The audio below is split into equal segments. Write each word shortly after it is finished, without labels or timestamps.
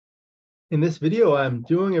In this video, I'm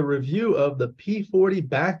doing a review of the P-40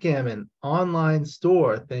 Backgammon online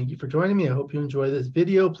store. Thank you for joining me. I hope you enjoy this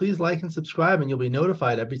video. Please like and subscribe, and you'll be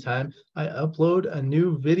notified every time I upload a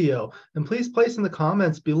new video. And please place in the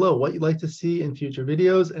comments below what you'd like to see in future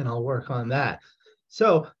videos, and I'll work on that.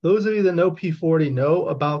 So those of you that know P-40 know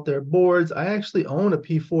about their boards. I actually own a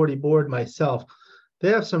P-40 board myself.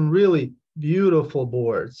 They have some really beautiful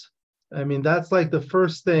boards. I mean, that's like the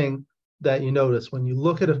first thing that you notice when you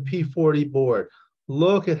look at a P-40 board.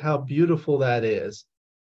 Look at how beautiful that is.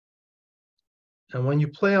 And when you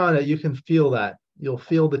play on it, you can feel that. You'll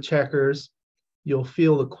feel the checkers. You'll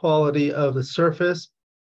feel the quality of the surface.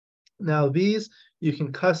 Now these, you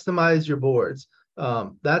can customize your boards.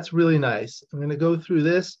 That's really nice. I'm going to go through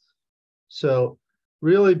this. So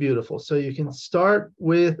really beautiful. So you can start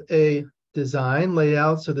with a design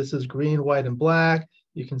layout. So this is green, white, and black.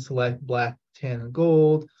 You can select black, tan, and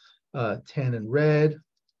gold. Tan and red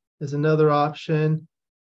is another option.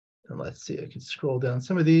 And let's see, I can scroll down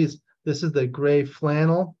some of these. This is the gray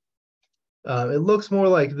flannel. It looks more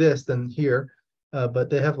like this than here, but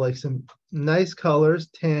they have like some nice colors: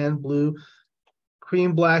 tan, blue,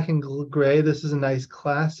 cream, black, and gray. This is a nice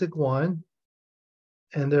classic one.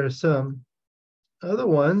 And there are some other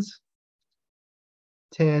ones: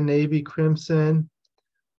 tan, navy, crimson.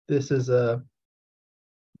 This is a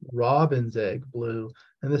robin's egg blue,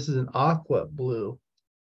 and this is an aqua blue.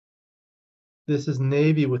 This is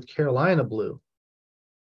navy with Carolina blue,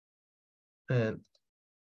 and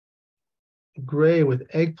gray with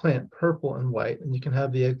eggplant purple and white, and you can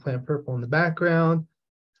have the eggplant purple in the background.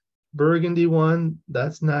 Burgundy one,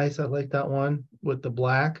 that's nice. I like that one with the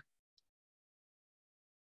black.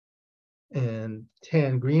 And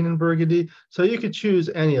tan, green, and burgundy. So you could choose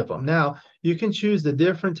any of them. Now you can choose the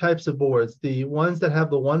different types of boards, the ones that have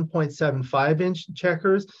the 1.75-inch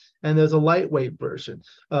checkers, and there's a lightweight version.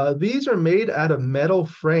 These are made out of metal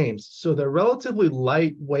frames, so they're relatively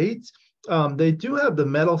lightweight. They do have the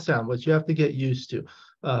metal sound, which you have to get used to.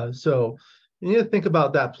 So you need to think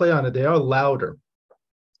about that. Play on it. They are louder.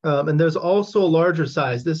 And there's also a larger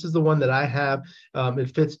size. This is the one that I have.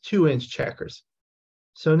 It fits 2-inch checkers.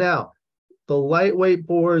 So now, the lightweight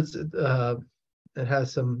boards, it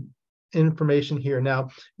has some information here. Now,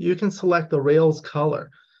 you can select the rails color: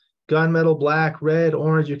 gunmetal, black, red,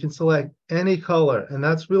 orange. You can select any color, and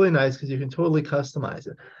that's really nice because you can totally customize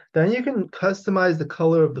it. Then you can customize the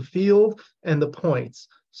color of the field and the points.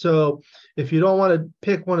 So if you don't want to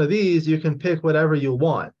pick one of these, you can pick whatever you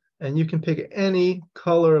want, and you can pick any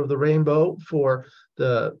color of the rainbow for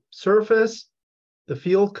the surface, the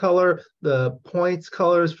field color, the points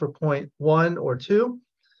colors for point 1 or 2.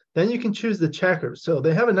 Then you can choose the checkers. So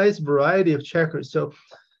they have a nice variety of checkers. So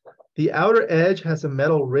the outer edge has a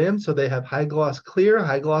metal rim. So they have high gloss clear,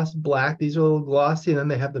 high gloss black. These are a little glossy. And then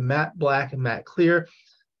they have the matte black and matte clear.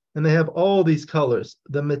 And they have all these colors.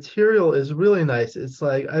 The material is really nice. It's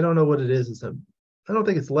like, I don't know what it is. I don't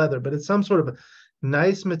think it's leather, but it's some sort of a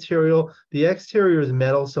nice material. The exterior is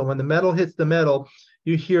metal. So when the metal hits the metal,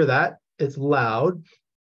 you hear that. It's loud.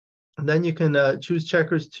 And then you can choose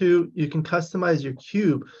checkers too. You can customize your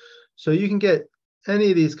cube. So you can get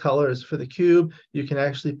any of these colors for the cube. You can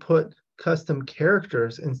actually put custom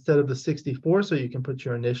characters instead of the 64. So you can put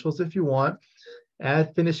your initials if you want.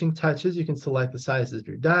 Add finishing touches. You can select the size of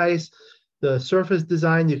your dice. The surface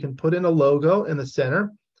design, you can put in a logo in the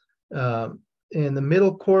center. In the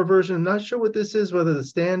middle core version, I'm not sure what this is, whether the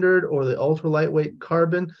standard or the ultra lightweight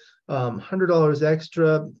carbon. $100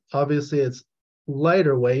 extra. Obviously, it's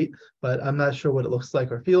lighter weight, but I'm not sure what it looks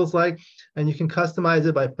like or feels like. And you can customize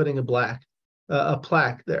it by putting a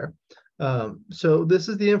plaque there. So this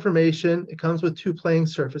is the information. It comes with 2 playing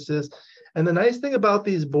surfaces. And the nice thing about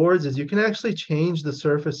these boards is you can actually change the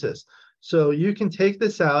surfaces. So you can take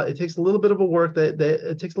this out. It takes a little bit of work.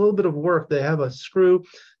 It takes a little bit of work. They have a screw.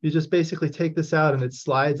 You just basically take this out and it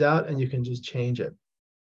slides out, and you can just change it.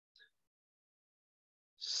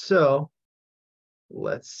 So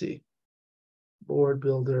let's see. Board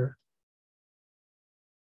builder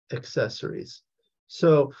accessories.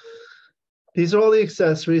 So these are all the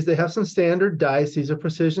accessories. They have some standard dice. These are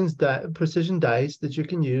precision dice that you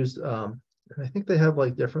can use. I think they have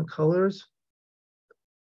like different colors.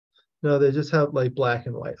 No, they just have like black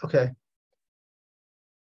and white. Okay.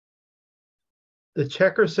 The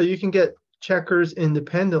checkers, so you can get checkers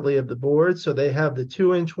independently of the board. So they have the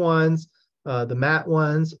 2-inch ones, the matte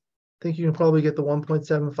ones. I think you can probably get the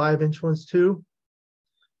 1.75-inch ones too.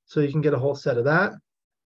 So you can get a whole set of that.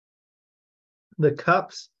 The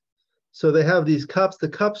cups. So they have these cups. The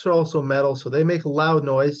cups are also metal, so they make a loud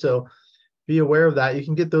noise. So be aware of that. You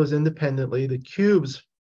can get those independently. The cubes,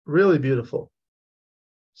 really beautiful.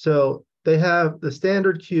 So they have the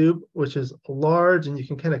standard cube, which is large, and you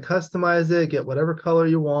can kind of customize it, get whatever color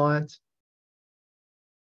you want.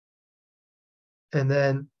 And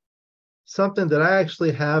then something that I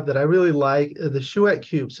actually have that I really like, the Chouette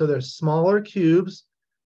cube. So there's smaller cubes.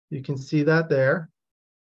 You can see that there.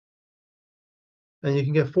 And you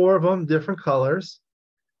can get 4 of them, different colors.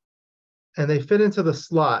 And they fit into the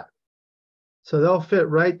slot. So they'll fit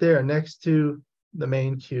right there next to the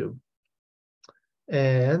main cube.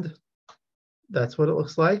 And that's what it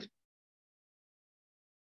looks like.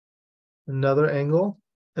 Another angle.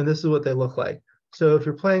 And this is what they look like. So if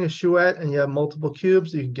you're playing a Chouette and you have multiple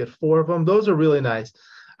cubes, you can get 4 of them. Those are really nice.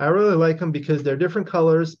 I really like them because they're different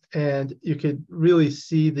colors and you could really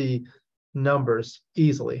see the numbers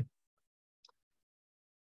easily.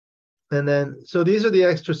 And then, so these are the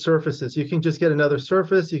extra surfaces. You can just get another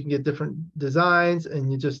surface, you can get different designs,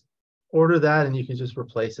 and you just order that and you can just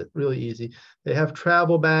replace it really easy. They have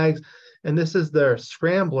travel bags, and this is their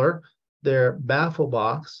scrambler, their baffle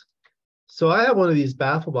box. So I have one of these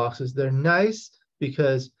baffle boxes. They're nice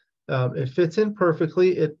because it fits in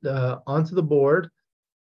perfectly onto the board.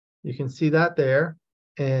 You can see that there.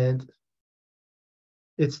 And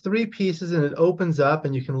it's 3 pieces and it opens up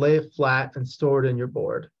and you can lay it flat and store it in your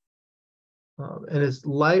board. And it's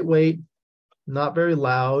lightweight, not very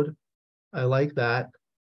loud. I like that.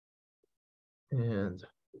 And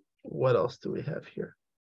what else do we have here?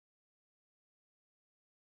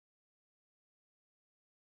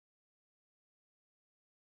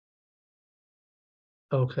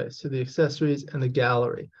 Okay, so the accessories and the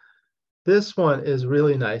gallery. This one is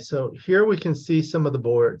really nice. So here we can see some of the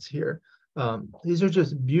boards here. These are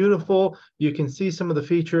just beautiful. You can see some of the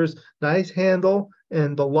features. Nice handle,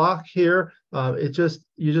 and the lock here, you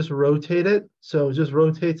just rotate it. So it just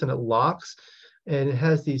rotates and it locks. And it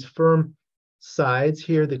has these firm sides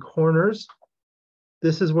here, the corners.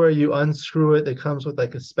 This is where you unscrew it. It comes with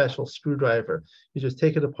like a special screwdriver. You just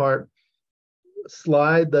take it apart,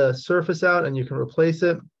 slide the surface out, and you can replace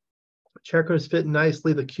it. Checkers fit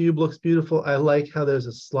nicely. The cube looks beautiful. I like how there's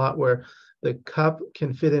a slot where the cup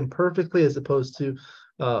can fit in perfectly as opposed to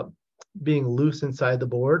being loose inside the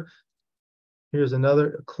board. Here's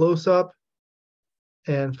another close-up.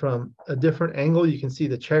 And from a different angle, you can see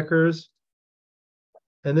the checkers.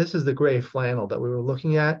 And this is the gray flannel that we were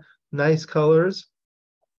looking at. Nice colors.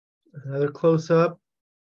 Another close-up.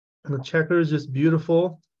 And the checkers, just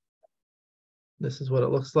beautiful. This is what it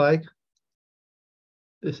looks like.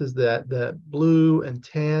 This is that blue and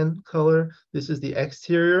tan color. This is the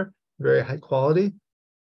exterior, very high quality.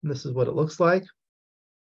 And this is what it looks like.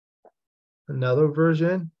 Another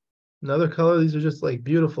version, another color. These are just like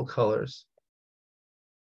beautiful colors.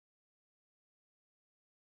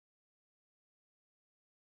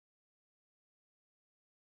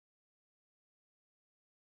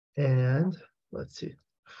 And let's see,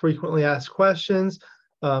 frequently asked questions.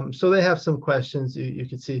 So they have some questions. You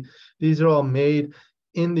can see these are all made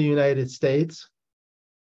in the United States.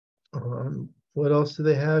 What else do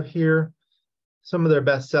they have here? Some of their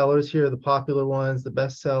best sellers here, the popular ones, the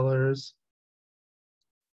best sellers.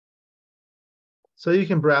 So you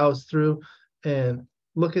can browse through and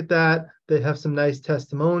look at that. They have some nice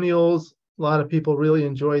testimonials. A lot of people really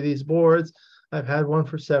enjoy these boards. I've had one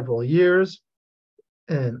for several years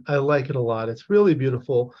and I like it a lot. It's really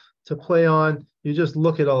beautiful to play on. You just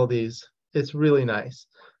look at all these. It's really nice.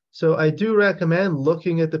 So I do recommend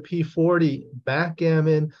looking at the P-40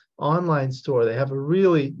 Backgammon online store. They have a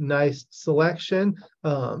really nice selection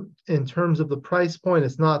in terms of the price point.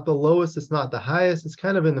 It's not the lowest, it's not the highest, it's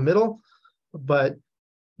kind of in the middle, but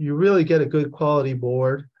you really get a good quality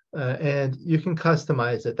board and you can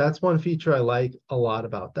customize it. That's one feature I like a lot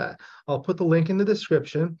about that. I'll put the link in the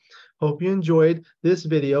description. Hope you enjoyed this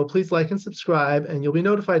video. Please like and subscribe, and you'll be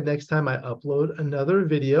notified next time I upload another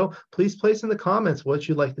video. Please place in the comments what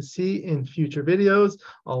you'd like to see in future videos.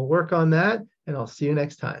 I'll work on that, and I'll see you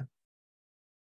next time.